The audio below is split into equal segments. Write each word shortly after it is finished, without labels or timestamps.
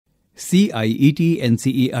CIET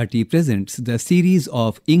NCERT presents the series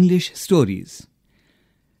of English stories.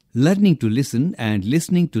 Learning to listen and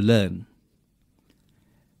listening to learn.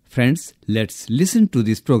 Friends, let's listen to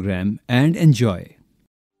this program and enjoy.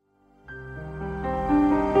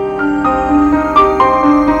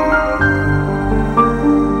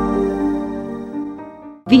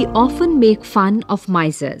 We often make fun of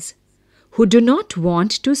misers who do not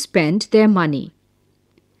want to spend their money.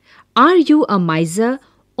 Are you a miser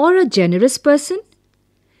or a generous person?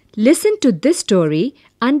 Listen to this story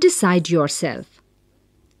and decide yourself.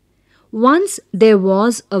 Once there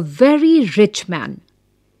was a very rich man.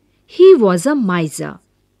 He was a miser.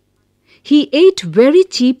 He ate very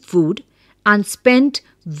cheap food and spent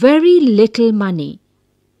very little money.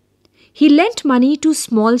 He lent money to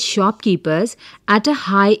small shopkeepers at a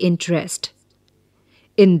high interest.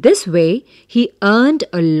 In this way, he earned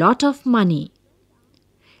a lot of money.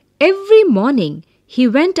 Every morning, he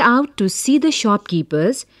went out to see the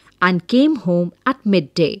shopkeepers and came home at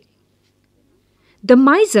midday. The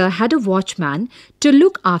miser had a watchman to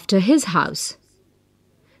look after his house.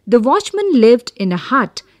 The watchman lived in a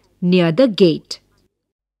hut near the gate.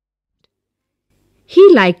 He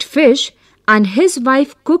liked fish and his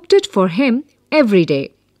wife cooked it for him every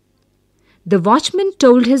day. The watchman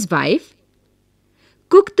told his wife,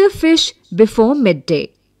 "Cook the fish before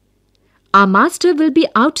midday. Our master will be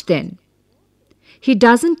out then. He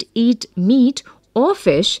doesn't eat meat or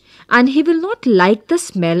fish and he will not like the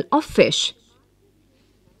smell of fish."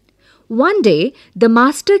 One day, the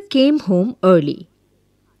master came home early.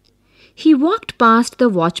 He walked past the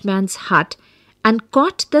watchman's hut and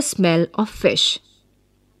caught the smell of fish.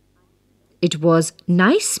 It was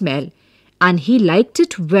nice smell and he liked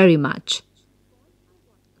it very much.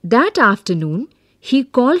 That afternoon, he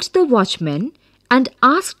called the watchman and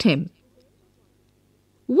asked him,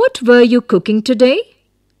 "What were you cooking today?"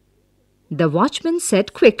 The watchman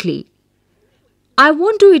said quickly, "I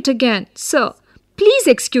won't do it again, sir. Please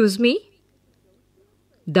excuse me."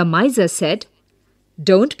 The miser said,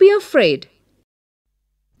 "Don't be afraid.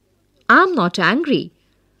 I'm not angry.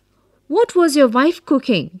 What was your wife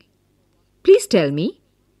cooking? Please tell me."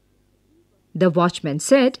 The watchman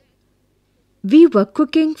said, "We were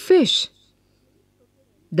cooking fish."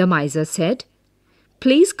 The miser said,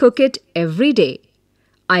 "Please cook it every day.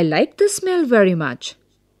 I like the smell very much."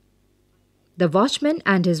 The watchman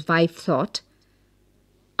and his wife thought,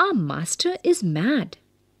 "Our master is mad."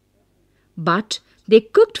 But they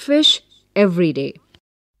cooked fish every day.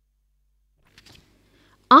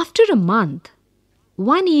 After a month,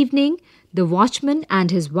 one evening, the watchman and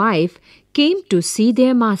his wife came to see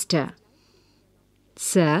their master.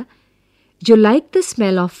 "Sir, you like the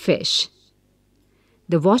smell of fish?"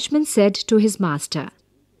 The watchman said to his master,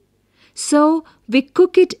 "So we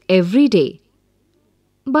cook it every day.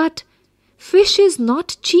 But fish is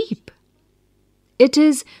not cheap. It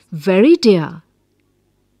is very dear.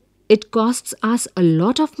 It costs us a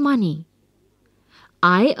lot of money.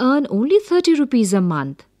 I earn only 30 rupees a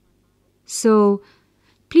month. So,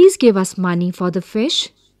 please give us money for the fish."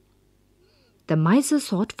 The miser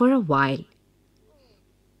thought for a while.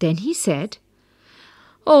 Then he said,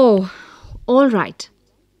 "Oh, all right.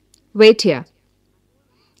 Wait here."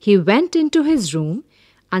 He went into his room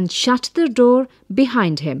and shut the door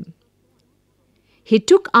behind him. He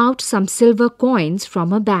took out some silver coins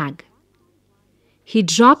from a bag. He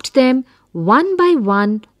dropped them one by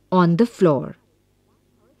one on the floor.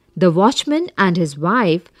 The watchman and his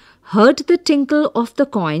wife heard the tinkle of the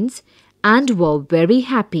coins and were very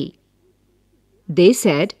happy. They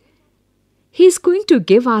said, "He's going to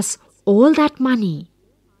give us all that money."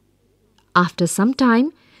 After some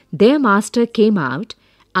time, their master came out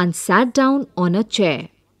and sat down on a chair.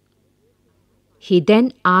 He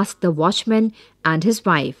then asked the watchman and his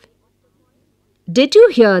wife, "Did you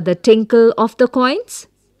hear the tinkle of the coins?"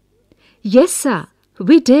 "Yes, sir,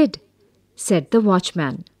 we did," said the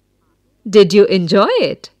watchman. "Did you enjoy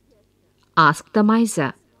it?" asked the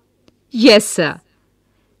miser. "Yes, sir,"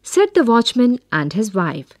 said the watchman and his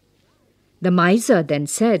wife. The miser then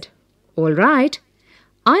said, "All right,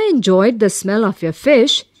 I enjoyed the smell of your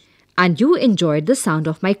fish and you enjoyed the sound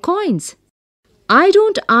of my coins. I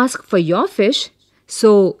don't ask for your fish,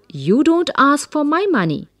 so you don't ask for my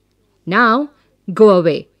money. Now, go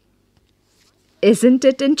away." Isn't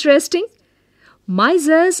it interesting?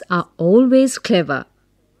 Misers are always clever.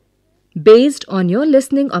 Based on your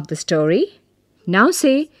listening of the story, now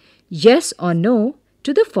say yes or no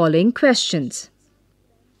to the following questions.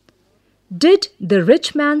 Did the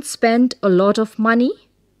rich man spend a lot of money?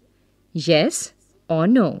 Yes or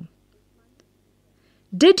no?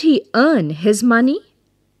 Did he earn his money?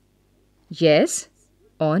 Yes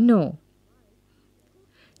or no?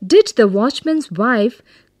 Did the watchman's wife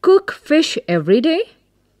cook fish every day?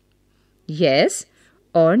 Yes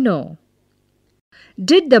or no?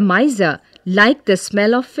 Did the miser like the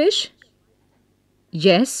smell of fish?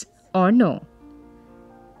 Yes or no?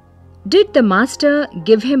 Did the master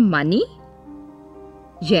give him money?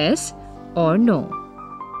 Yes or no?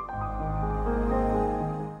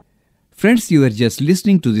 Friends, you are just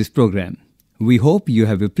listening to this program. We hope you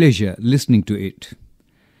have a pleasure listening to it.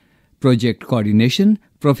 Project Coordination,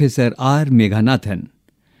 Professor R. Meghanathan.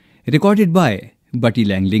 Recorded by Bati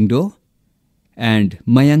Langlingdo and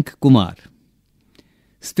Mayank Kumar.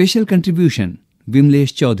 Special contribution,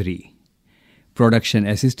 Vimlesh Chaudhary. Production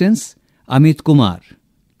assistance, Amit Kumar.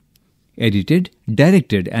 Edited,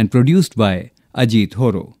 directed and produced by Ajit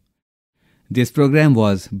Horo. This program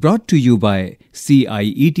was brought to you by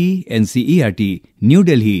CIET NCERT, New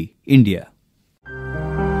Delhi, India.